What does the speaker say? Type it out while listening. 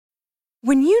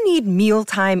When you need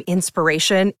mealtime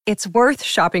inspiration, it's worth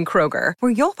shopping Kroger,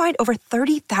 where you'll find over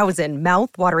 30,000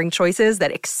 mouth-watering choices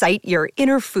that excite your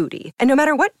inner foodie. And no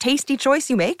matter what tasty choice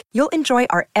you make, you'll enjoy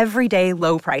our everyday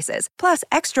low prices, plus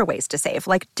extra ways to save,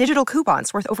 like digital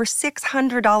coupons worth over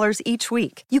 $600 each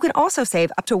week. You can also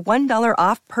save up to $1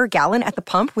 off per gallon at the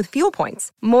pump with fuel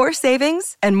points. More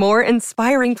savings and more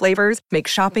inspiring flavors make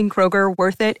shopping Kroger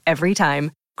worth it every time.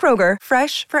 Kroger,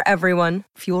 fresh for everyone.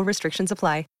 Fuel restrictions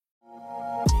apply.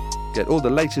 Get all the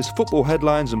latest football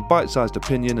headlines and bite-sized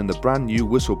opinion in the brand new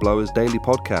Whistleblowers Daily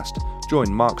podcast.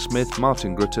 Join Mark Smith,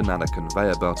 Martin Gritton and a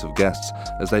conveyor belt of guests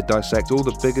as they dissect all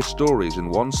the biggest stories in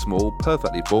one small,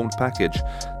 perfectly formed package.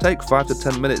 Take 5 to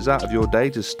 10 minutes out of your day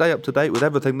to stay up to date with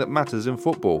everything that matters in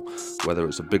football. Whether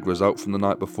it's a big result from the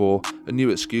night before, a new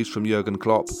excuse from Jurgen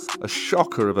Klopp, a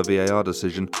shocker of a VAR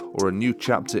decision, or a new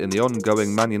chapter in the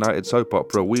ongoing Man United soap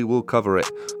opera, we will cover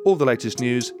it. All the latest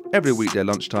news, every weekday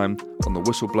lunchtime on the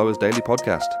Whistleblowers Daily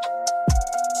podcast.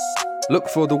 Look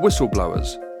for The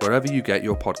Whistleblowers wherever you get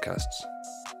your podcasts.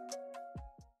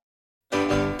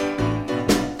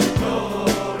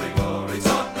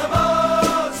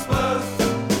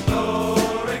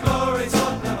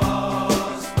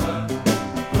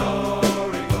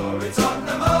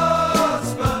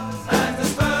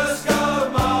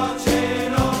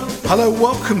 Hello,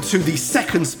 welcome to the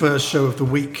second Spurs show of the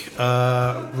week,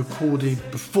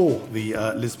 recorded before the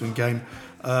Lisbon game.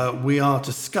 We are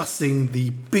discussing the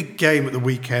big game at the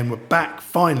weekend. We're back,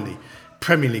 finally,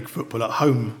 Premier League football at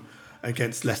home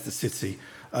against Leicester City.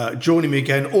 Joining me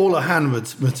again, Orla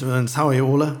Hanwood returns. How are you,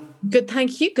 Orla? Good,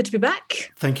 thank you. Good to be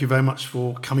back. Thank you very much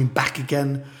for coming back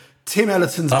again. Tim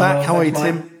Ellerton's back. How are you,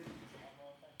 Tim?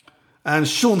 And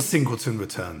Sean Singleton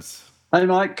returns. Hey,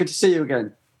 Mike. Good to see you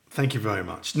again. Thank you very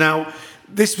much. Now,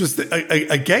 this was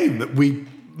a game that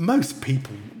most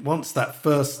people, once that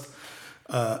first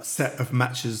set of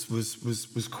matches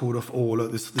was called off,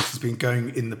 this has been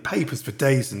going in the papers for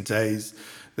days and days.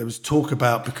 There was talk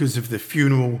about, because of the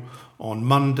funeral on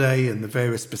Monday and the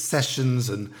various processions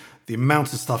and the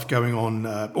amount of stuff going on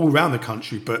all around the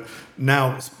country, but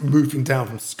now it's moving down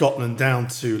from Scotland down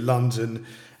to London,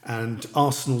 and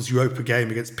Arsenal's Europa game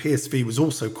against PSV was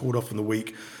also called off in the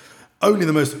week. Only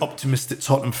the most optimistic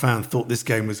Tottenham fan thought this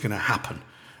game was going to happen.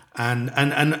 And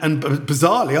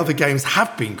bizarrely, other games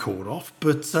have been called off,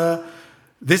 but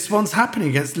this one's happening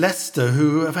against Leicester,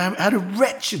 who have had a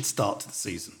wretched start to the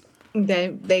season.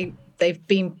 They've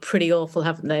been pretty awful,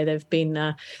 haven't they? They've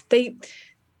been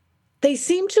they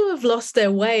seem to have lost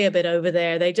their way a bit over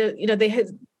there. They don't,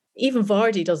 even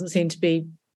Vardy doesn't seem to be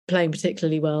playing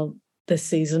particularly well this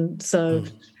season. So.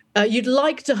 You'd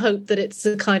like to hope that it's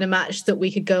the kind of match that we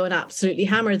could go and absolutely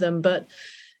hammer them, but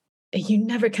you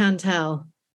never can tell,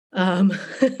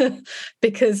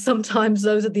 because sometimes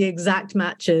those are the exact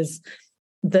matches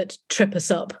that trip us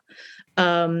up.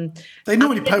 They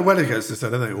normally play well against us, though,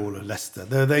 don't they, all at Leicester?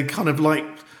 They kind of like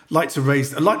to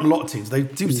raise, like a lot of teams, they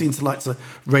do seem to like to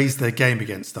raise their game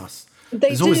against us.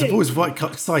 There's always quite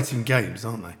exciting games,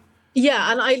 aren't they?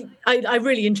 Yeah, and I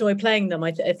really enjoy playing them.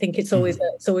 I think it's always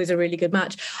a really good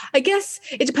match. I guess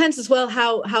it depends as well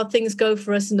how things go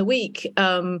for us in the week,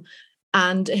 and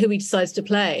who he decides to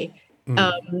play.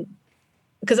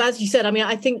 Because as you said,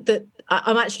 I think that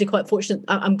I'm actually quite fortunate.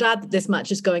 I'm glad that this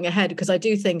match is going ahead, because I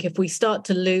do think if we start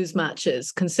to lose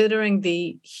matches, considering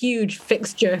the huge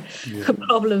fixture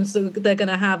problems that they're going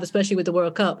to have, especially with the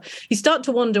World Cup, you start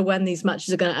to wonder when these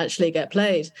matches are going to actually get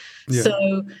played. Yeah.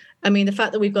 So, the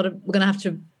fact that we're going to have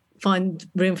to find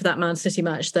room for that Man City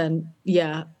match, then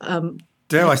dare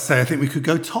I say, I think we could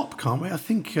go top, can't we? I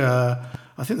think the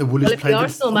Woolies played the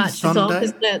Arsenal match Sunday. Is off,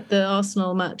 isn't it? The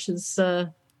Arsenal match is. Oh,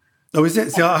 is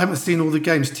it? See, I haven't seen all the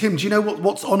games. Tim, do you know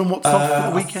what's on and what's off for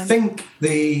the weekend? I think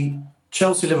the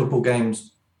Chelsea-Liverpool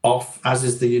game's off, as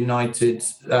is the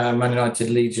Man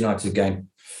United-Leeds United game.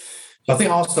 So I think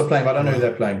Arsenal are playing, but I don't know who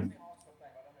they're playing.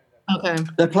 Okay.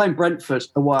 They're playing Brentford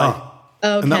away.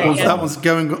 Okay, and that one's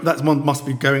going. That one must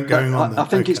be going on. I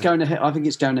think it's going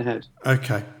ahead.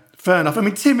 Okay, fair enough.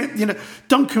 Tim,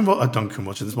 Duncan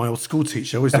Rogers is my old school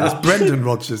teacher. I always think it's Brendan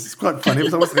Rodgers. It's quite funny. It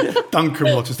was always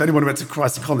Duncan Rogers. Anyone who went to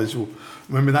Christ College will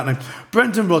remember that name.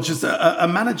 Brendan Rodgers, a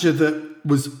manager that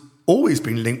was always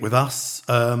been linked with us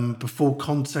before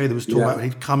Conte. There was talk about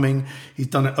he'd coming. He's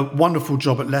done a wonderful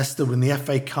job at Leicester in the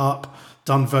FA Cup.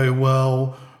 Done very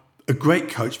well. A great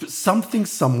coach, but something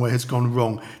somewhere has gone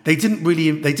wrong. They didn't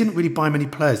really buy many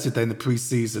players, did they, in the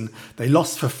pre-season? They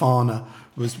lost Fofana,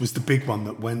 was the big one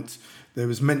that went. There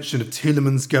was mention of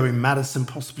Tielemans going, Maddison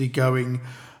possibly going.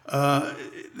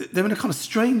 they're in a kind of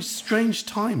strange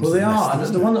times. Well, they are. Leicester,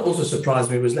 And the one that also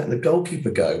surprised me was letting the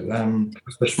goalkeeper go,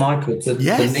 for Schmeichel to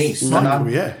Nice.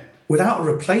 Schmeichel, without a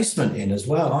replacement in as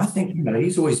well. I think,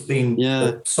 he's always been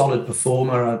a solid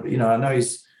performer. I know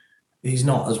he's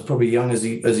not as probably young as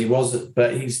he was,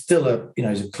 but he's still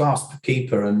he's a class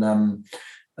keeper. And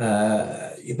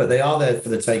but they are there for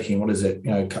the taking. What is it?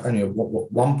 Only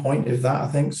 1 point, if that, I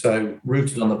think. So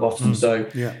rooted on the bottom. So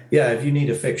if you need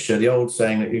a fixture, the old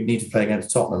saying that you need to play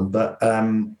against Tottenham, but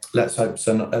let's hope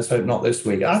so. Let's hope not this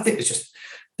week. I think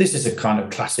this is a kind of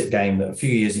classic game that a few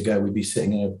years ago we'd be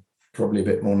sitting here probably a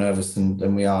bit more nervous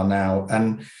than we are now.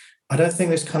 And I don't think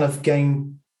this kind of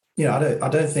game, I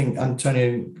don't think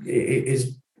Antonio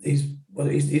is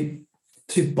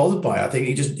too bothered by it. I think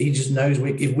he just knows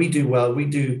if we do well, we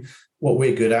do what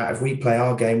we're good at. If we play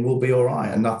our game, we'll be all right.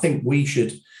 And I think we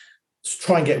should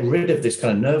try and get rid of this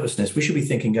kind of nervousness. We should be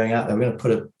thinking going out there, we're going to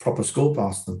put a proper score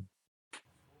past them.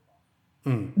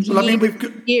 Well, I mean, we've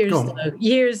got years of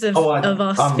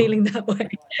us feeling that way.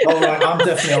 All right, I'm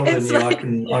definitely older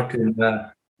than you. I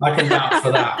can vouch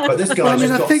for that. But this guy's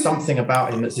got something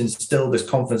about him that's instilled this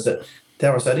confidence that,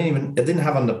 dare I say, I didn't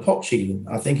have under Poch even.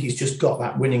 I think he's just got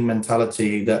that winning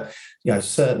mentality that,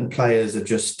 certain players have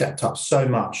just stepped up so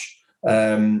much.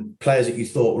 Players that you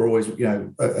thought were always,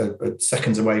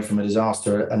 seconds away from a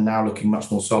disaster are now looking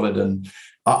much more solid. And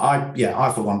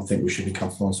I for one think we should be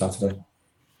comfortable on Saturday.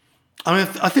 I mean,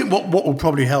 I think what will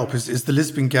probably help is the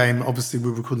Lisbon game. Obviously,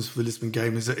 we're recording this for the Lisbon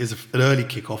game. Is an early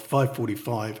kickoff,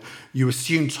 5:45. You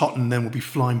assume Tottenham then will be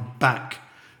flying back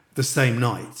the same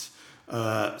night.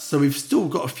 So we've still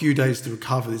got a few days to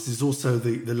recover. This is also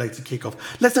the later kickoff.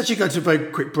 Let's actually go to a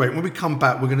very quick break. When we come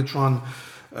back, we're going to try and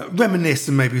reminisce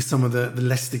on maybe some of the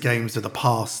Leicester games of the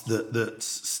past that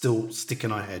still stick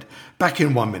in our head. Back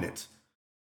in 1 minute.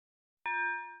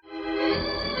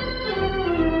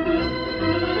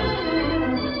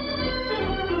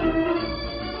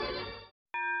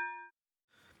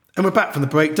 And we're back from the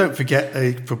break. Don't forget,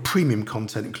 for premium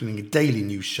content, including a daily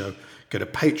news show, go to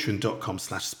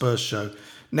patreon.com/Spurs Show.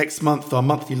 Next month, our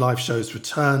monthly live shows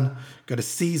return. Go to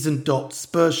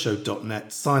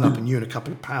season.spursshow.net, sign up, and you and a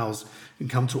couple of pals can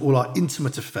come to all our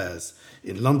intimate affairs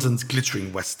in London's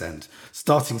glittering West End,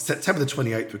 starting September the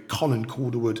 28th with Colin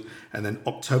Calderwood, and then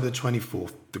October the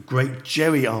 24th, the great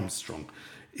Jerry Armstrong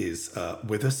is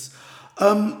with us.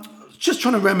 Just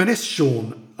trying to reminisce,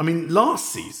 Sean. I mean,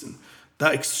 last season,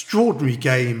 that extraordinary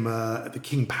game at the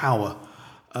King Power,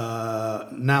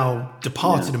 now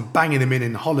departed and banging him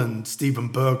in Holland, Steven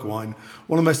Bergwijn.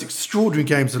 One of the most extraordinary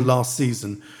games of last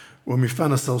season when we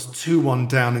found ourselves 2-1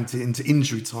 down into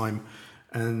injury time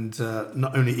and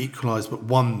not only equalised but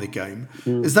won the game.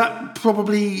 Is that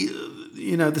probably,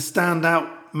 the standout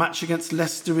match against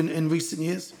Leicester in recent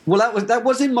years? Well, that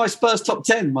was in my Spurs top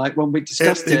 10, Mike, when we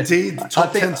discussed it. Indeed,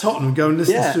 top 10 Tottenham. Go and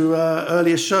listen to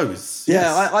earlier shows. Yeah,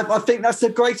 yes. I think that's the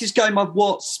greatest game I've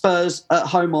watched Spurs at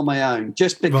home on my own,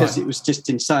 just because it was just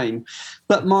insane.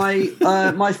 But my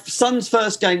my son's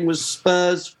first game was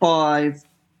Spurs 5,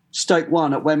 Stoke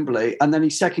 1 at Wembley, and then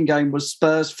his second game was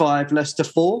Spurs 5, Leicester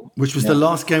 4. Which was the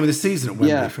last game of the season at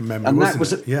Wembley, from memory, and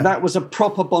wasn't that was a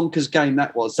proper bonkers game,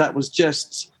 that was. That was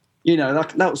just...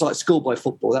 that was like schoolboy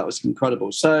football. That was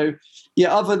incredible. So,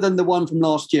 other than the one from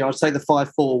last year, I'd say the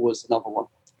 5-4 was another one.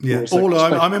 Yeah,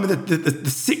 I remember the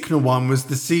Sickner one was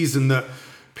the season that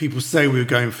people say we were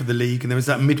going for the league, and there was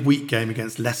that midweek game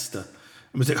against Leicester.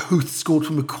 And was it Huth scored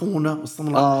from a corner or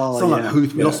something like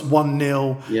Huth? We lost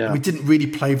 1-0. Yeah. And we didn't really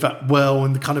play that well,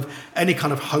 and any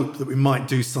kind of hope that we might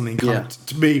do something.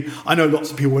 To me, I know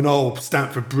lots of people went,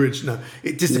 Stamford Bridge. No,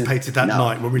 it dissipated that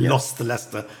night when we lost to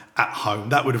Leicester at home.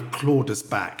 That would have clawed us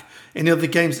back. Any other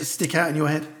games that stick out in your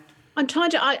head? I'm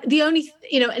trying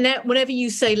to. Whenever you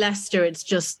say Leicester, it's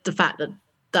just the fact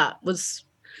that was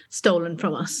stolen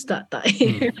from us that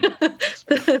year,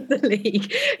 the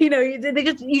league.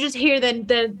 You just hear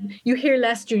then you hear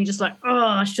Leicester, and you're just like,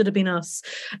 it should have been us.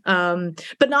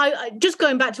 But now, just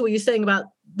going back to what you're saying about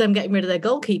them getting rid of their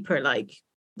goalkeeper, like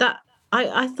that,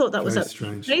 I thought that was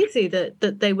crazy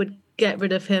that they would get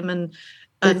rid of him and.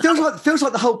 It feels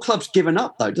like the whole club's given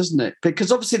up, though, doesn't it?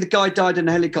 Because obviously the guy died in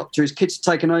a helicopter, his kids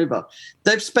taken over.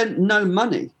 They've spent no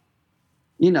money,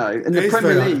 in the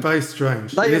Premier League. Very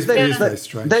strange. Very strange.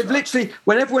 They've literally,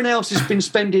 when everyone else has been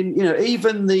spending,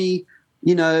 even the,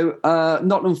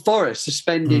 Nottingham Forest are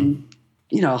spending,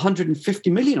 150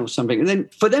 million or something. And then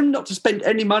for them not to spend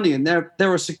any money and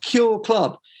they're a secure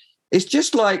club, it's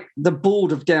just like the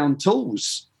board of down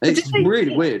tools. It's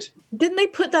really weird. Didn't they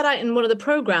put that out in one of the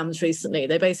programs recently?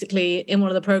 They basically, in one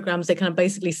of the programs, they kind of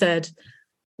basically said,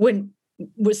 we're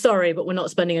sorry, but we're not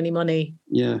spending any money.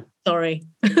 Yeah. Sorry.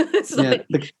 It's like,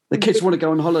 the kids want to go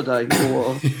on holiday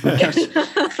or cash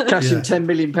in £10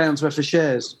 million worth of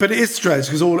shares. But it is strange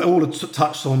because all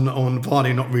touched on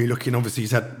Vardy not really looking. Obviously,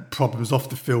 he's had problems off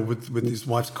the field with his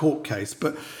wife's court case.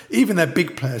 But even their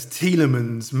big players,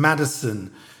 Tielemans,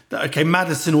 Maddison. Okay,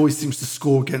 Maddison always seems to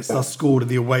score against us. Scored in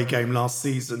the away game last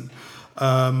season.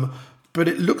 But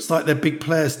it looks like their big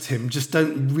players, Tim, just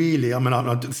don't really. I mean,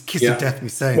 Kiss of Death me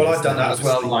saying. Well, I've done that as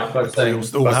well. Like both saying,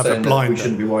 we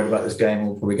shouldn't be worried about this game.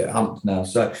 We'll probably get humped now.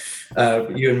 So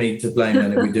you and me to blame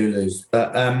then if we do lose.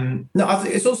 But no, I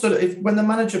think it's also when the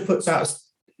manager puts out,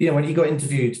 when he got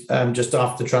interviewed just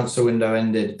after the transfer window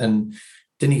ended, and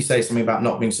didn't he say something about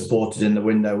not being supported in the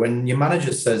window? When your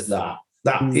manager says that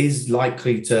is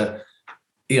likely to.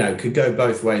 Could go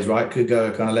both ways, right? Could go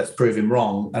kind of let's prove him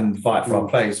wrong and fight for our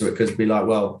place, or it could be like,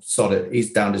 well, sod it,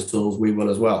 he's downed his tools, we will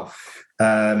as well.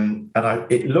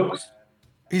 It looks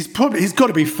he's got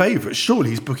to be favourite.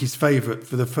 Surely he's Bookie's favourite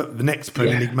for the next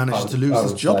Premier League manager to lose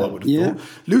his job. I would have thought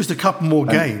lose a couple more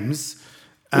games,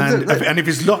 and if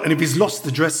he's lost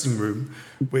the dressing room,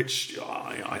 which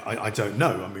I don't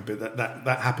know. I mean, but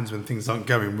that happens when things aren't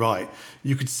going right.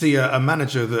 You could see a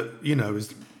manager that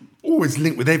is always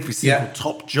linked with every single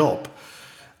top job,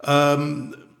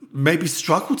 maybe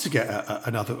struggle to get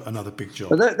another big job.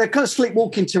 But they're kind of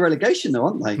sleepwalking to relegation, though,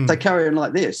 aren't they? They carry on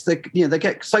like this. They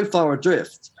get so far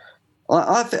adrift.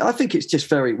 I think it's just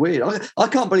very weird. I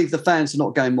can't believe the fans are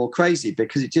not going more crazy,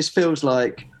 because it just feels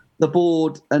like the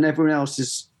board and everyone else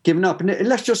is giving up. And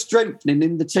unless you're strengthening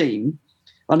in the team.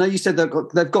 I know you said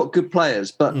they've got good players,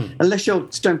 but unless you're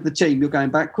strengthening the team, you're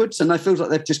going backwards. And it feels like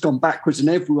they've just gone backwards, and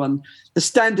the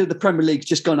standard of the Premier League's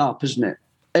just gone up, hasn't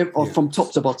it? From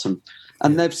top to bottom.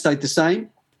 And they've stayed the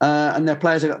same. And their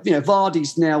players are,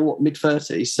 Vardy's now,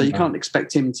 mid-30s, so you can't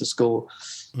expect him to score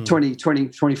 20,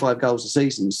 25 goals a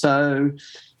season. So,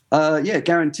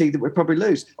 guaranteed that we'll probably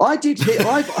lose. I did hear.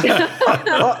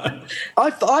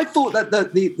 I thought that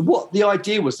the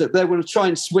idea was that they were going to try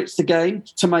and switch the game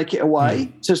to make it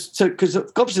away, because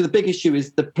obviously the big issue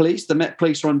is the police. The Met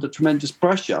Police are under tremendous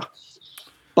pressure.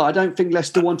 But I don't think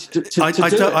Leicester wanted to do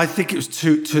it. I think it was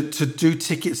to do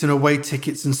tickets and away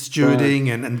tickets and stewarding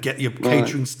and get your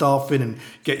catering staff in and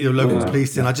get your local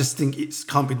police in. I just think it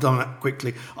can't be done that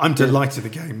quickly. I'm delighted the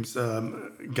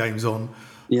game's on.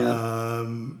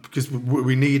 Because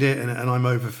we need it, and I'm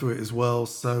over for it as well.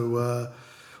 So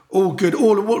all good.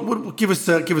 Give us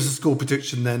a score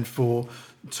prediction then for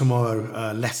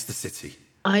tomorrow, Leicester City.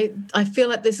 I feel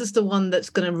like this is the one that's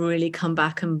going to really come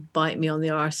back and bite me on the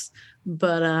arse.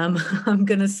 But I'm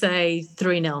going to say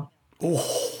 3-0. Oh,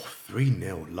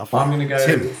 3-0. Lovely. I'm going to go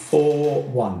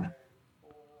 4-1.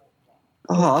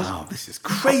 Oh, this is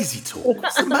crazy talk.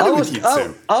 What's the matter with you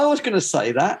two? I was going to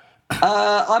say that.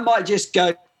 I might just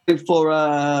go for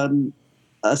a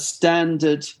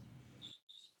standard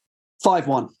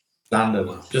 5-1.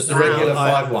 Standard. Just a regular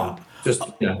 5-1. Just,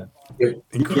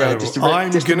 Incredible.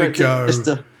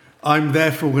 I'm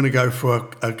therefore going to go for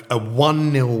a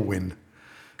 1-0 win.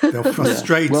 They'll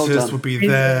frustrate us. We'll be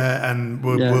there, and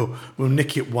we'll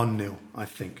nick it 1-0. I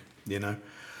think.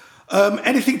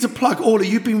 Anything to plug? Orla,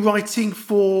 you've been writing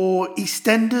for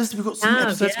EastEnders. We've got some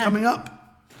episodes coming up.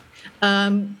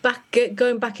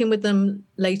 Going back in with them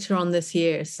later on this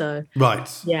year. So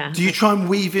yeah. Do you try and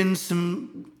weave in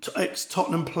some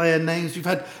ex-Tottenham player names?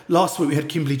 Last week we had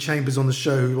Kimberly Chambers on the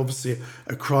show, who obviously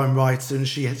a crime writer, and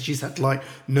she's had like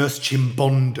Nurse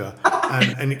Chimbonda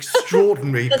and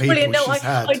extraordinary people brilliant. No, she's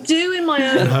had. I do in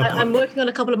my own. I'm working on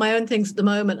a couple of my own things at the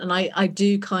moment, and I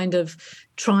do kind of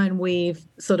try and weave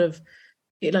sort of,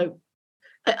 I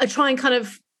try and kind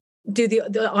of do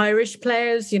the Irish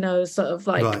players, sort of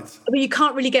like. Right. I mean, you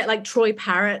can't really get like Troy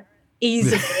Parrott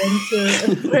easily into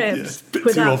a script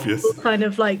without kind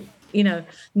of like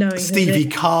knowing Stevie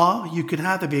Carr. You could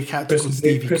have there be a character called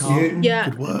Stevie Carr. Yeah,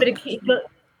 could work.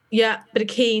 Bit of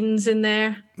Keynes in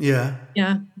there. Yeah.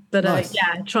 But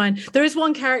try and. There is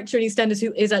one character in EastEnders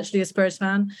who is actually a Spurs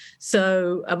fan,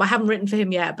 so I haven't written for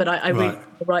him yet, but I really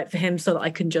write for him so that I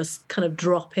can just kind of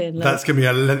drop in. That's going to be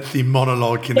a lengthy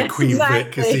monologue in the Queen Vic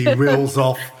because he reels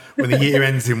off when the year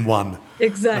ends in 1.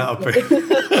 Exactly.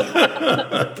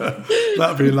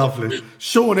 That'd be lovely.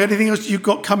 Sean, anything else you've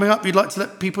got coming up you'd like to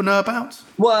let people know about?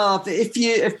 Well,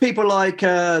 if people like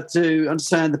to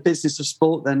understand the business of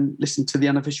sport, then listen to the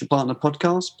Unofficial Partner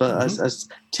podcast. But as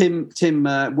Tim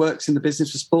works in the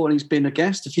business of sport, and he's been a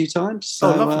guest a few times.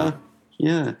 So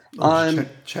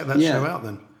check that show out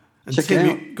then. And Tim,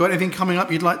 you got anything coming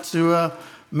up you'd like to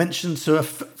mention to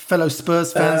fellow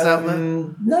Spurs fans out there?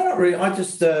 No, not really. I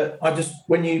just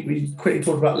when you quickly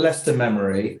talked about Leicester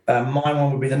memory, my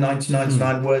one would be the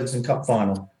 1999 Worthington Cup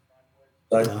final.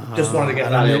 So just wanted to get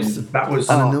that in. That was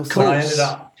when I ended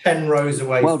up 10 rows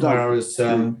away from where I was,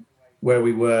 where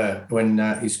we were when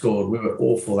he scored. We were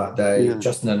awful that day. Yeah.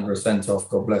 Justin Edinburgh sent off,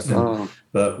 God bless him.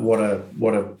 But what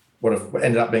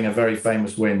ended up being a very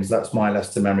famous win. So that's my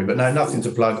Leicester memory. But no, nothing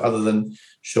to plug other than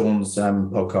Sean's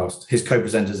podcast. His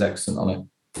co-presenter's excellent on it.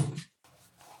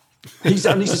 He's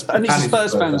a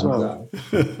Spurs fan as well.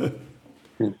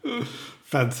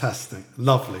 Fantastic.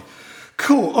 Lovely.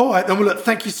 Cool. All right. Then, well, look,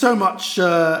 thank you so much,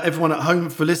 everyone at home,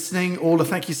 for listening. Orla,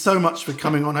 thank you so much for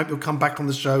coming on. I hope you'll come back on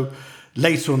the show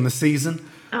later on the season.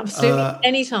 Absolutely.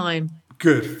 Anytime.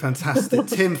 Good. Fantastic.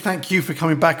 Tim, thank you for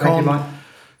coming back on. Thank you, Mike.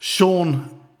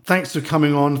 Sean, thanks for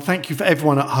coming on. Thank you for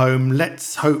everyone at home.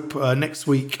 Let's hope next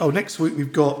week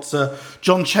we've got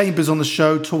John Chambers on the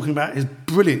show talking about his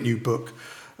brilliant new book,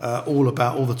 all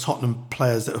about all the Tottenham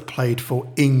players that have played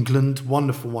for England.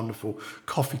 Wonderful, wonderful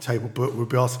coffee table book. We'll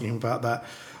be asking him about that.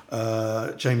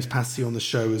 James Passy on the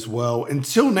show as well.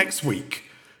 Until next week,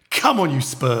 come on, you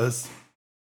Spurs.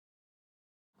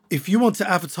 If you want to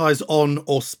advertise on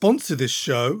or sponsor this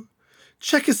show,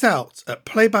 check us out at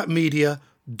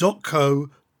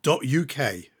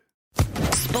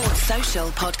playbackmedia.co.uk. Sports Social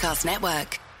Podcast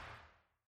Network.